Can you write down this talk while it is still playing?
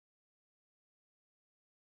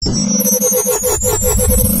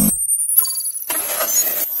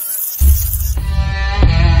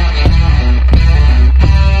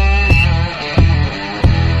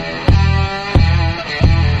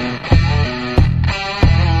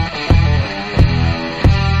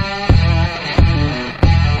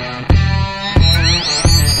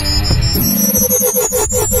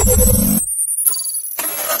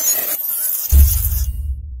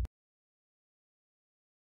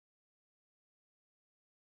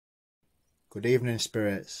Good evening,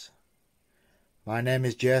 spirits. My name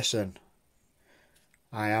is Jason.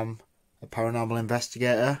 I am a paranormal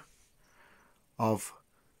investigator of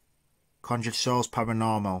Conjured Souls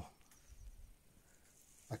Paranormal.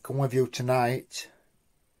 I come with you tonight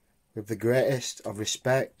with the greatest of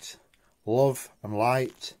respect, love and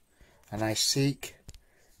light, and I seek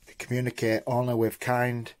to communicate only with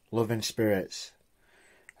kind, loving spirits.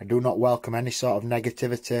 I do not welcome any sort of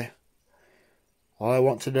negativity. All I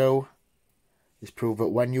want to do is prove that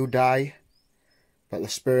when you die, that the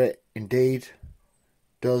spirit indeed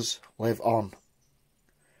does live on.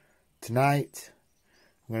 Tonight,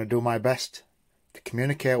 I'm going to do my best to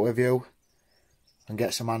communicate with you and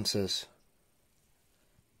get some answers.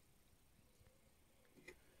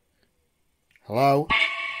 Hello?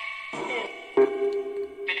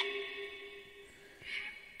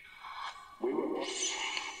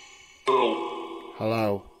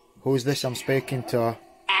 Hello? Who's this I'm speaking to?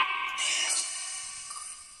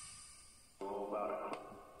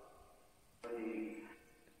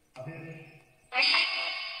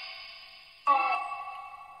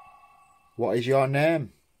 What is your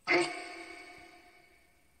name?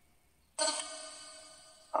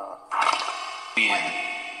 Ian.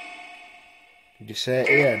 Did you say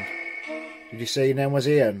Ian? Did you say your name was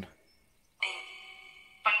Ian?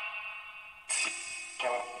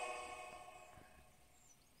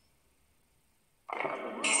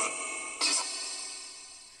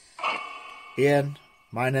 Ian,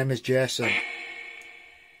 my name is Jason.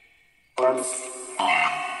 If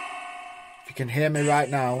you can hear me right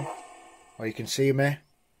now, or you can see me,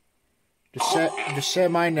 just say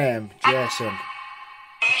my name, Jason.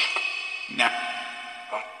 No.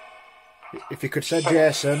 If you could say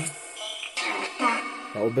Jason,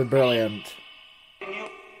 that would be brilliant.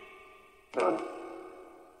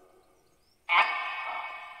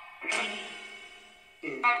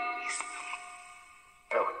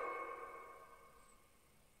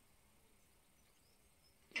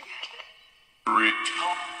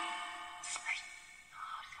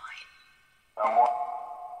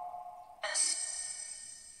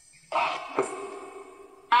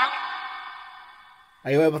 Are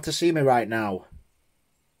you able to see me right now?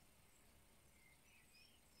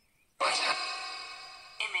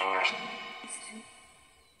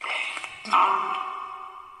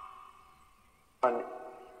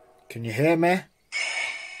 Can you hear me?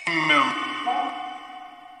 No.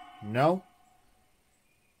 No?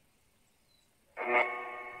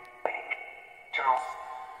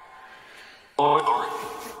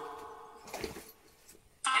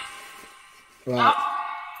 Right.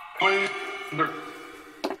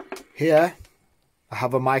 Here, I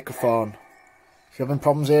have a microphone. If you're having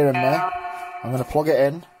problems hearing me, I'm going to plug it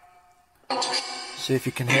in. See if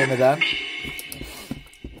you can hear me then.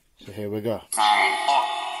 So here we go.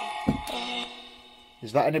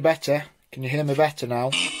 Is that any better? Can you hear me better now?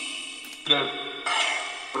 If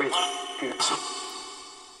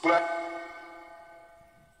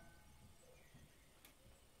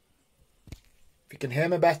you can hear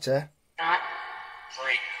me better,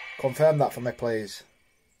 confirm that for me, please.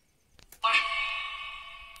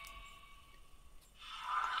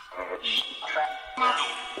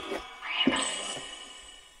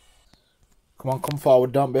 Come on, come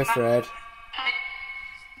forward, don't be afraid.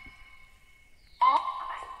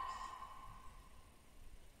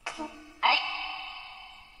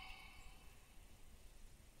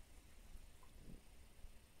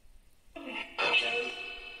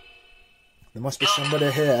 There must be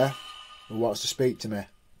somebody here who wants to speak to me.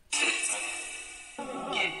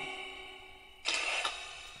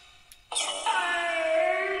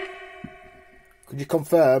 Could you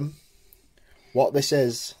confirm what this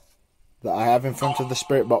is that I have in front of the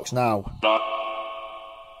spirit box now?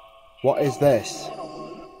 What is this?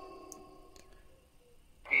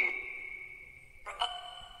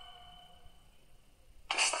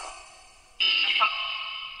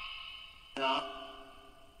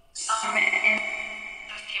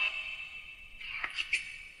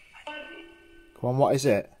 Come on, what is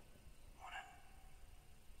it?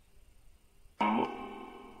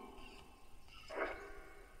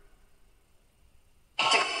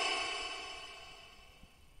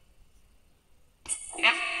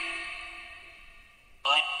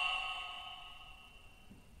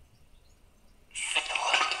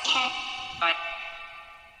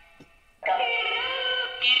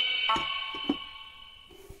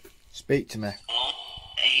 Speak to me.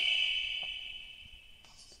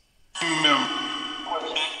 No.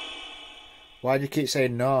 Why do you keep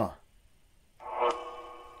saying no?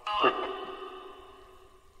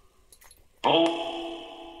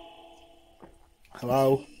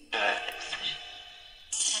 Hello?